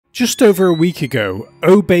Just over a week ago,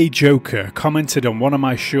 Obey Joker commented on one of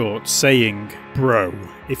my shorts saying, "Bro,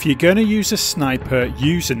 if you're gonna use a sniper,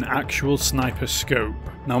 use an actual sniper scope."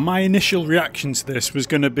 Now my initial reaction to this was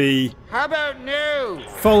gonna be, "How about no?"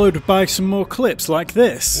 Followed by some more clips like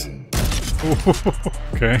this.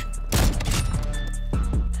 Okay.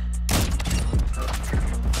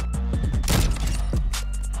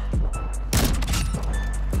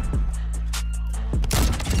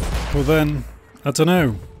 Well then, I don't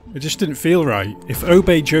know. It just didn't feel right. If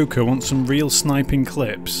Obey Joker wants some real sniping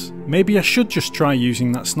clips, maybe I should just try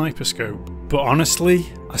using that sniper scope. But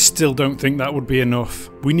honestly, I still don't think that would be enough.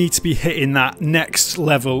 We need to be hitting that next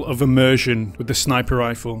level of immersion with the sniper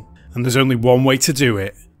rifle. And there's only one way to do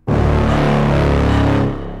it.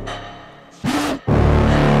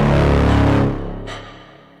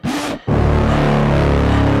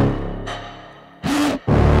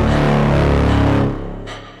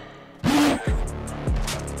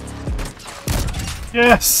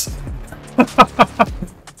 Yes!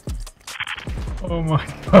 Oh my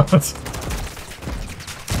god.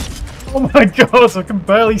 Oh my god, I can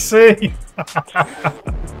barely see!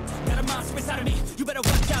 You better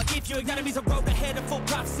watch out if your enemy's a road ahead of full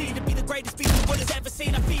prophecy to be the greatest beast the world has ever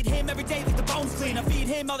seen. I feed him every day like the bones clean. I feed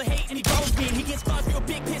him all the hate and he grows me. He gets claws real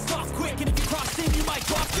big, pissed off quick, and if you cross him, you might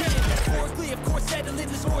drop dead. Metaphorically, of course, settling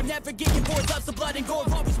the sword, never getting bored. Loves the blood and gore,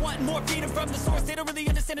 always wanting more freedom from the source. They don't really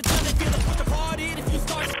understand until they feel it pushed apart. If you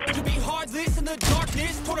start, you'll be heartless in the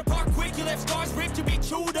darkness. Torn apart quick, you left scars ripped, you'll be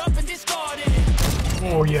chewed up and discarded.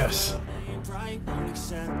 Oh yes.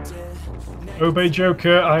 Obey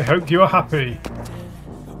Joker, I hope you are happy.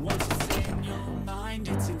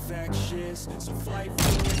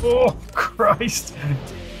 Oh Christ!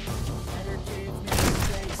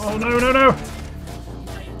 Oh no no no!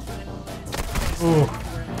 Oh.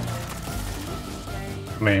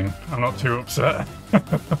 I mean, I'm not too upset.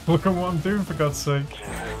 Look at what I'm doing, for God's sake.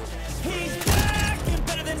 He's back and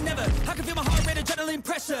better than ever. I can feel my heart rate, adrenaline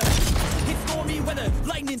pressure. It's stormy weather,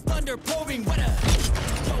 lightning, thunder, pouring weather.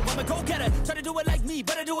 Yo, I'm a go-getter, try to do it like me,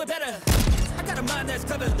 but I do it better. I got a mind that's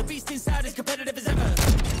clever, the beast inside is competitive as ever.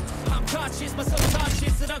 I'm conscious, my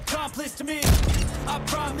subconscious, an accomplice to me. I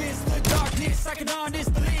promise the darkness, I can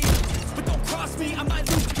honest believe. But don't cross me, I might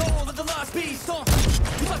lose control of the lost beast.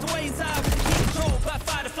 You locked away inside, controlled by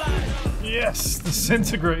fight or flight. Yes,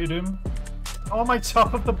 disintegrated him. On my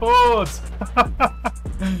top of the board.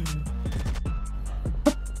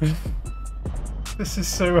 This is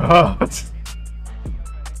so hard.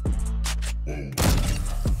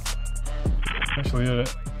 Actually did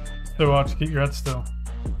it. So hard to keep your head still.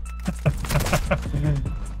 I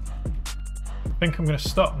think I'm going to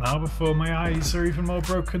stop now before my eyes are even more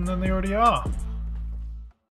broken than they already are.